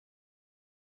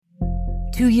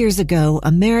2 years ago,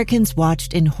 Americans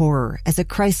watched in horror as a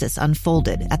crisis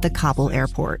unfolded at the Kabul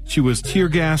airport. She was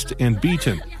tear-gassed and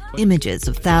beaten. Images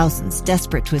of thousands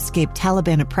desperate to escape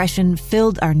Taliban oppression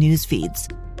filled our news feeds.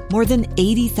 More than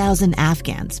 80,000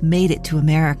 Afghans made it to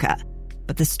America.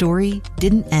 But the story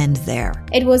didn't end there.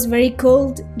 It was very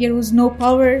cold. There was no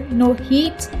power, no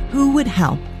heat. Who would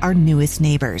help our newest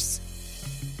neighbors?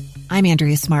 I'm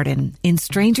Andrea Smartin. In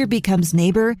Stranger Becomes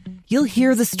Neighbor, you'll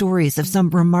hear the stories of some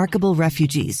remarkable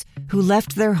refugees who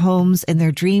left their homes and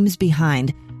their dreams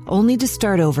behind, only to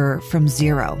start over from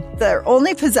zero. Their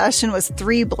only possession was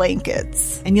 3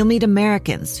 blankets. And you'll meet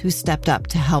Americans who stepped up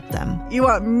to help them. You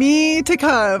want me to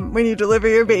come when you deliver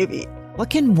your baby. What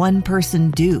can one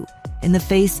person do in the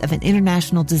face of an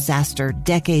international disaster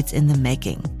decades in the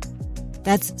making?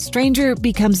 That's Stranger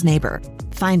Becomes Neighbor.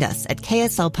 Find us at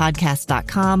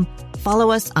kslpodcast.com.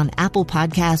 Follow us on Apple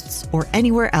Podcasts or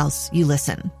anywhere else you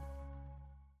listen.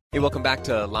 Hey, welcome back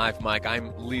to Live Mike.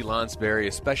 I'm Lee Lonsberry,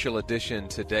 a special edition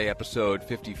today, episode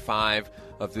 55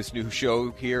 of this new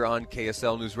show here on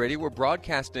KSL News Radio. We're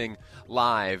broadcasting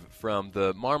live from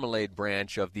the Marmalade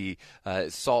branch of the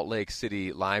Salt Lake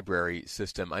City Library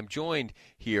System. I'm joined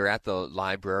here at the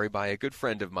library by a good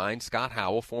friend of mine, Scott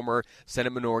Howell, former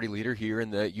Senate Minority Leader here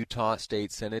in the Utah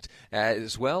State Senate,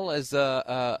 as well as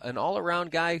an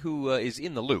all-around guy who is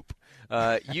in the loop.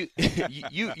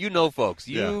 You know, folks.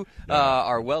 You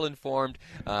are well informed,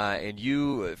 and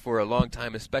you, for a long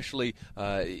time, especially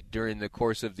during the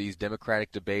course of these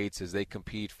Democratic debates as they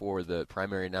compete for the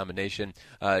primary nomination,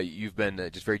 you've been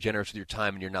just very generous with your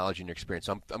time and your knowledge and your experience.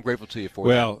 So I'm grateful to you for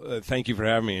that. Well, thank you for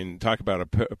having me. And talk about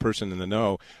a person in the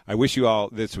know. I wish you all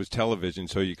this was television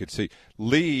so you could see.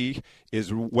 Lee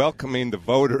is welcoming the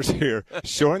voters here,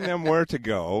 showing them where to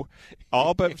go,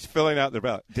 all but filling out their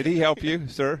ballot. Did he help you,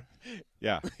 sir?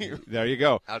 Yeah, there you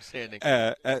go. Outstanding.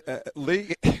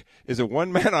 Lee is a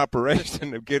one-man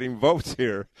operation of getting votes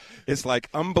here. It's like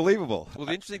unbelievable. Well,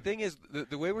 the interesting thing is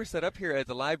the way we're set up here at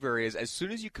the library is as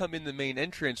soon as you come in the main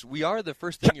entrance, we are the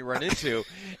first thing you run into,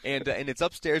 and it's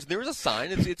upstairs. There is a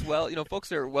sign. It's well,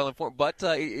 folks are well informed, but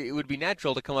it would be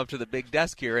natural to come up to the big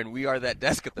desk here, and we are that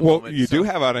desk at the moment. Well, you do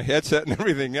have on a headset and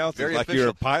everything else. It's like official. You're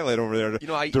a pilot over there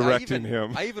directing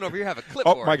him. I even over here have a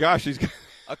clipboard. Oh, my gosh, he's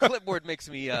a clipboard makes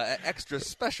me extra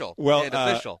special and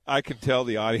official. I can tell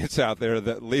the audience out there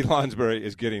that Lee Lonsberry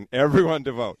is getting everyone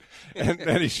to vote, and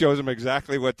he shows them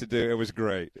exactly what to do. It was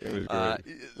great. It was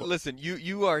great. Listen,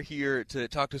 you are here to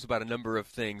talk to us about a number of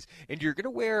things, and you're going to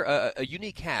wear a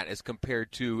unique hat as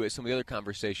compared to some of the other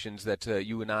conversations that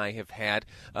you and I have had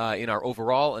in our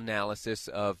overall analysis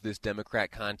of this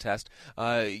Democrat contest.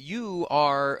 You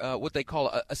are what they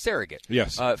call a surrogate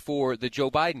for the Joe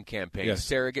Biden campaign. Yes.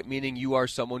 Surrogate meaning you are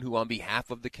someone who, on behalf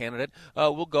of the candidate,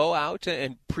 will go out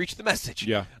and preach the message.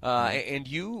 Yeah. And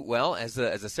you, well, as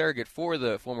a surrogate for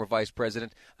the former vice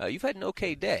president, you've had an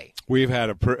okay day. We've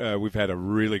had a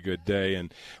really good day,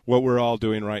 and what we're all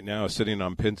doing right now is sitting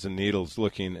on pins and needles,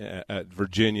 looking at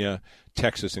Virginia,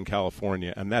 Texas, and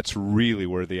California, and that's really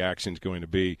where the action's going to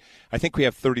be. I think we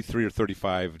have 33 or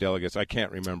 35 delegates. I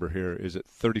can't remember here. Is it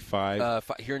 35?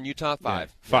 Here in Utah, 5.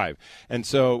 Yeah, 5. And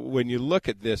so when you look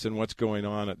at this and what's going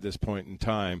on at this point in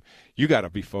time, you got to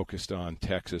be focused on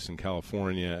Texas and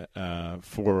California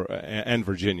and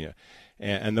Virginia.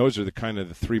 And those are the kind of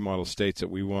the 3 model states that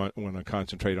we want to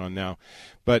concentrate on now.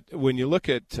 But when you look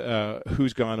at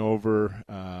who's gone over,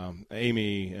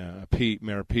 Amy,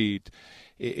 Mayor Pete,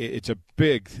 it's a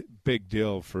big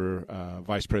deal for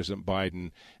Vice President Biden.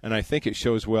 And I think it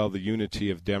shows well the unity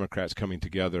of Democrats coming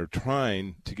together,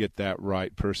 trying to get that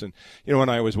right person. When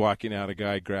I was walking out, a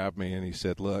guy grabbed me and he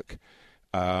said, look,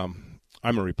 I'm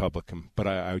a Republican, but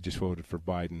I just voted for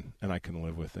Biden, and I can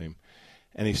live with him.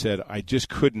 And he said, I just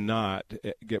could not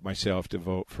get myself to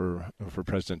vote for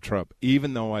President Trump,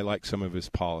 even though I like some of his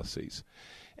policies.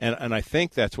 And I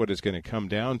think that's what it's going to come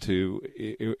down to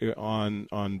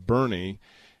on Bernie.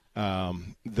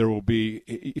 There will be,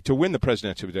 to win the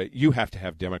presidential debate, you have to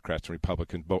have Democrats and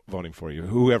Republicans voting for you,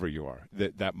 whoever you are.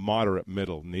 That moderate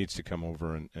middle needs to come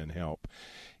over and help.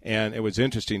 And it was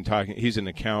interesting talking. He's an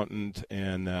accountant,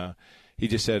 and he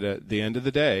just said, at the end of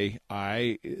the day,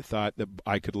 I thought that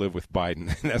I could live with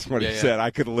Biden. And that's what he said. I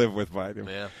could live with Biden.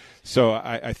 Yeah. So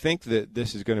I think that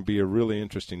this is going to be a really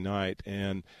interesting night.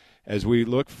 And as we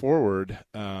look forward,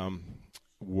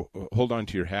 hold on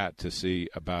to your hat to see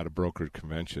about a brokered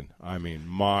convention. I mean,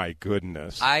 my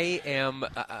goodness. I am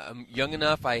I'm young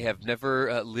enough. I have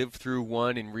never lived through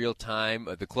one in real time.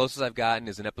 The closest I've gotten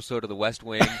is an episode of The West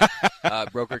Wing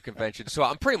brokered convention. So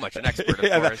I'm pretty much an expert,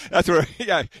 of course. That's where,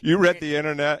 you read the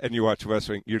internet and you watch West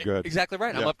Wing. You're good. Exactly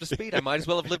right. I'm up to speed. I might as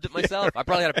well have lived it myself. I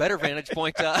probably had a better vantage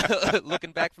point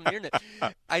looking back from the internet.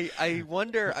 I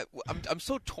wonder, I'm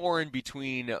so torn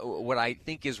between what I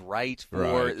think is right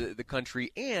for the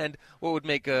country and what would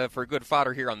make for good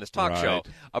fodder here on this talk show.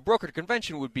 A brokered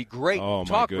convention would be great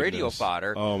talk radio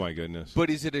fodder. Oh my goodness! But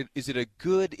is it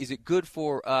good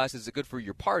for us? Is it good for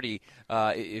your party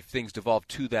if things devolve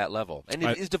to that level? And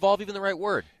is devolve even the right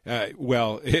word?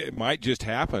 Well, it might just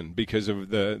happen because of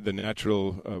the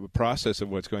natural process of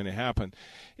what's going to happen.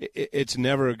 It's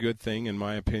never a good thing, in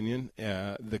my opinion.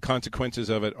 The consequences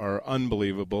of it are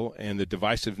unbelievable, and the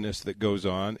divisiveness that goes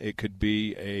on. It could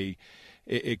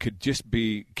just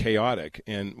be chaotic,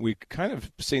 and we've kind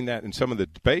of seen that in some of the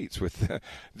debates with the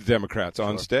Democrats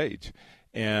on stage.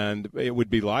 And it would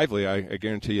be lively, I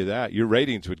guarantee you that. Your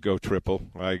ratings would go triple.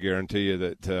 I guarantee you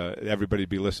that everybody would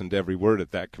be listening to every word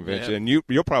at that convention. And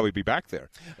you'll probably be back there.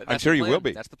 I'm sure you will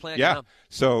be. That's the plan. Yeah.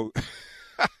 So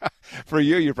for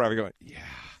you, you're probably going, yeah.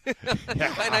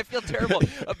 And I feel terrible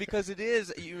because it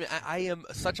is. I am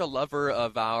such a lover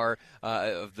of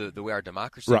of the way our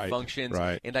democracy functions,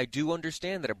 and I do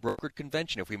understand that a brokered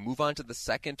convention, if we move on to the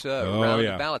second round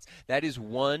of ballots, that is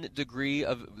one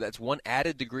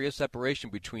added degree of separation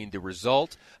between the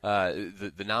result,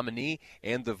 the nominee,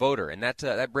 and the voter, and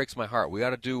that breaks my heart. We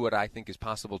ought to do what I think is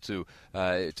possible to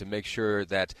make sure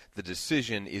that the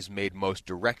decision is made most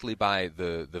directly by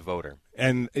the voter.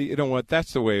 And you know what?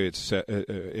 That's the way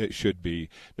it should be,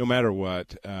 no matter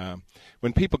what.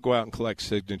 When people go out and collect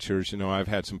signatures, I've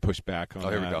had some pushback on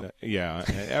that. Here we go.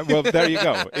 Yeah. Well, there you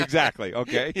go. Exactly.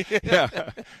 Okay.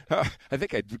 Yeah. I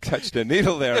think I touched a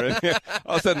needle there.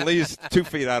 All of a sudden, Lee's 2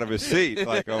 feet out of his seat,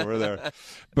 like over there.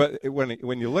 But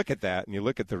when you look at that and you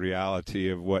look at the reality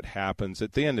of what happens,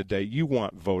 at the end of the day, you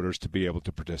want voters to be able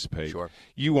to participate. Sure.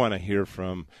 You want to hear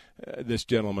from this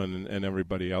gentleman and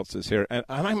everybody else is here. And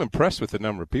I'm impressed with the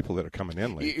number of people that are coming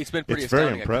in, Lee. It's been pretty very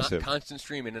astounding. impressive. Constant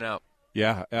stream in and out.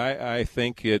 Yeah, I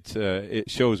think it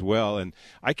shows well, and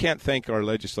I can't thank our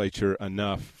legislature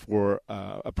enough for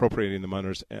appropriating the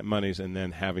monies and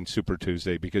then having Super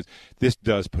Tuesday, because this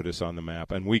does put us on the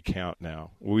map, and we count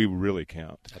now. We really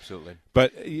count. Absolutely.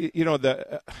 But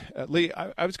Lee,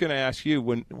 I was going to ask you,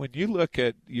 when you look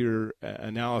at your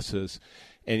analysis.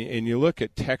 And you look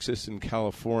at Texas and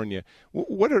California,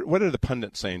 what are the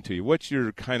pundits saying to you? What's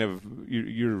your kind of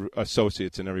your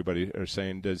associates and everybody are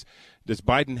saying? Does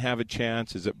Biden have a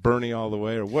chance? Is it Bernie all the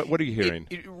way, or what are you hearing?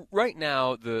 Right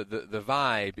now, the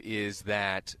vibe is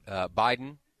that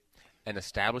Biden, an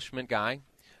establishment guy,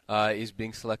 is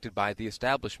being selected by the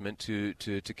establishment to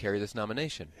carry this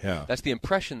nomination. Yeah. That's the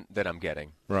impression that I'm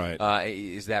getting. Right.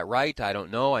 Is that right? I don't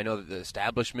know. I know that the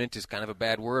establishment is kind of a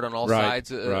bad word on all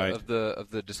sides of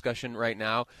the discussion right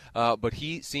now. But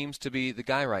he seems to be the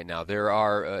guy right now. There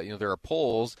are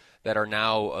polls that are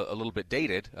now a little bit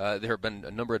dated. There have been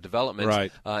a number of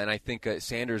developments, and I think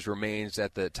Sanders remains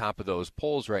at the top of those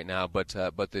polls right now. But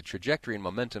the trajectory and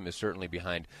momentum is certainly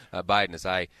behind Biden, as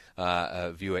I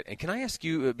view it. And can I ask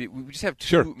you? We just have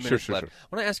two minutes left.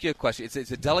 I want to ask you a question.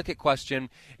 It's a delicate question,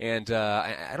 and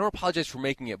I don't apologize for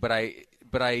making it, but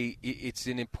it's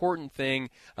an important thing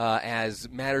as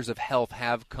matters of health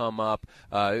have come up.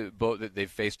 Both they've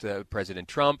faced President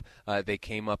Trump. They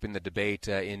came up in the debate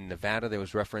in Nevada. There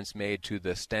was reference made to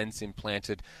the stents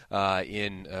implanted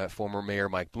in former Mayor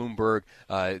Mike Bloomberg.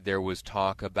 There was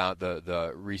talk about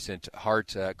the recent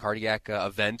cardiac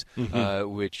event,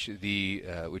 which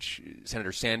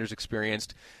Senator Sanders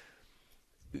experienced.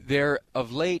 There,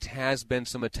 of late, has been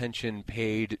some attention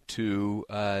paid to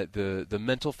the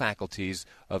mental faculties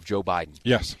of Joe Biden.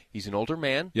 Yes. He's an older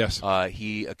man. Yes.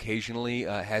 He occasionally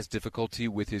has difficulty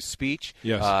with his speech.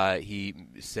 Yes. He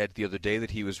said the other day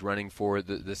that he was running for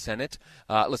the Senate.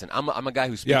 Listen, I'm a guy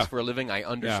who speaks for a living. I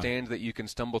understand that you can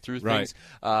stumble through things.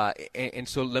 And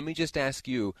so let me just ask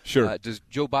you, does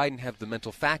Joe Biden have the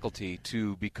mental faculty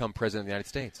to become president of the United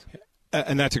States?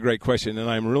 And that's a great question, and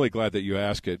I'm really glad that you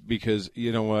ask it, because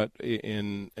you know what,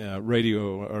 in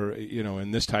radio or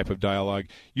in this type of dialogue,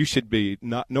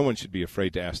 no one should be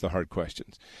afraid to ask the hard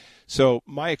questions. So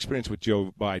my experience with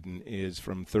Joe Biden is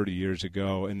from 30 years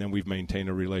ago, and then we've maintained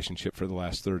a relationship for the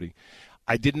last 30.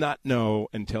 I did not know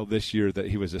until this year that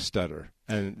he was a stutter.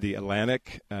 and the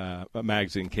Atlantic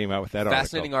magazine came out with that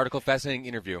Fascinating article, fascinating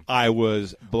interview. I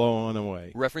was blown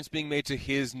away. Reference being made to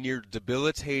his near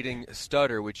debilitating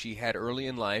stutter, which he had early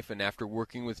in life, and after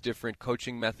working with different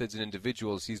coaching methods and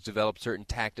individuals, he's developed certain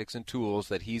tactics and tools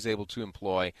that he's able to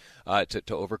employ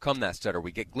to overcome that stutter.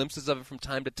 We get glimpses of it from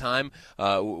time to time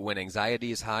when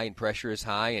anxiety is high and pressure is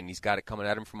high, and he's got it coming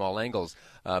at him from all angles.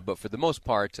 But for the most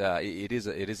part, it is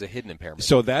a hidden impairment.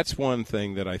 So that's one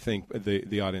thing that I think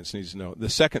the audience needs to know. The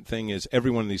second thing is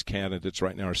every one of these candidates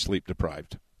right now are sleep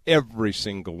deprived. Every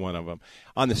single one of them.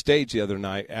 On the stage the other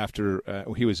night after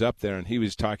he was up there and he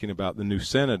was talking about the new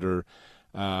senator,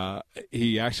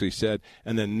 he actually said,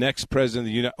 and the next president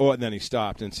of the United, and then he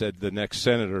stopped and said the next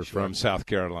senator from South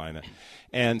Carolina.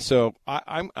 And so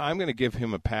I'm going to give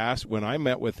him a pass. When I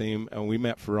met with him, and we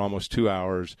met for almost 2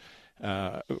 hours,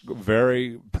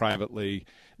 very privately,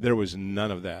 there was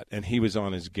none of that, and he was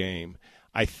on his game.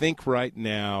 I think right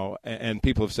now, and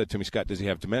people have said to me, Scott, does he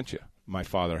have dementia? My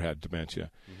father had dementia.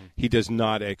 Mm-hmm. He does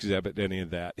not exhibit any of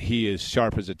that. He is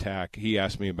sharp as a tack. He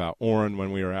asked me about Orrin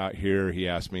when we were out here. He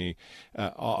asked me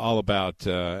all about,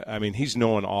 he's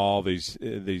known all these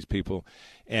people.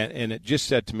 And it just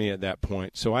said to me at that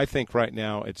point. So I think right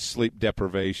now it's sleep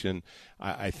deprivation.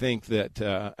 I think that,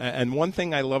 and one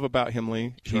thing I love about him,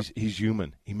 Lee, he's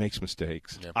human. He makes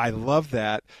mistakes. Yep. I love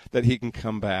that he can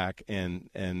come back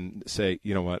and say,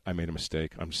 you know what, I made a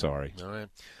mistake. I'm sorry. All right.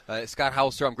 Scott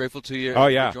Howell, sir, I'm grateful to you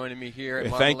for joining me here at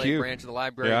Marmalade branch of the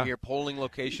library here, polling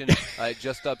location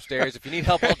just upstairs. If you need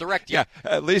help, I'll direct you. Yeah,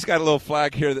 at least got a little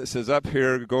flag here that says up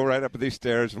here, go right up these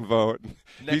stairs and vote.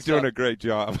 He's doing a great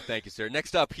job. Thank you, sir.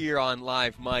 Next up here on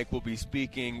Live Mike, we'll be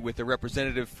speaking with a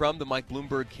representative from the Mike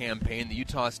Bloomberg campaign. The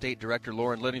Utah State Director,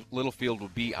 Lauren Littlefield, will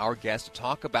be our guest to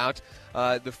talk about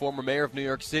the former mayor of New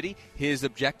York City, his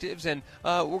objectives, and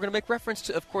we're going to make reference,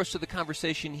 of course, to the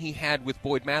conversation he had with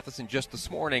Boyd Matheson just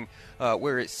this morning,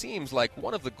 where it seems like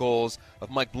one of the goals of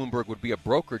Mike Bloomberg would be a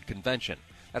brokered convention.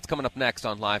 That's coming up next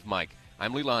on Live Mike.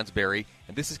 I'm Lee Lonsberry,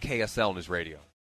 and this is KSL News Radio.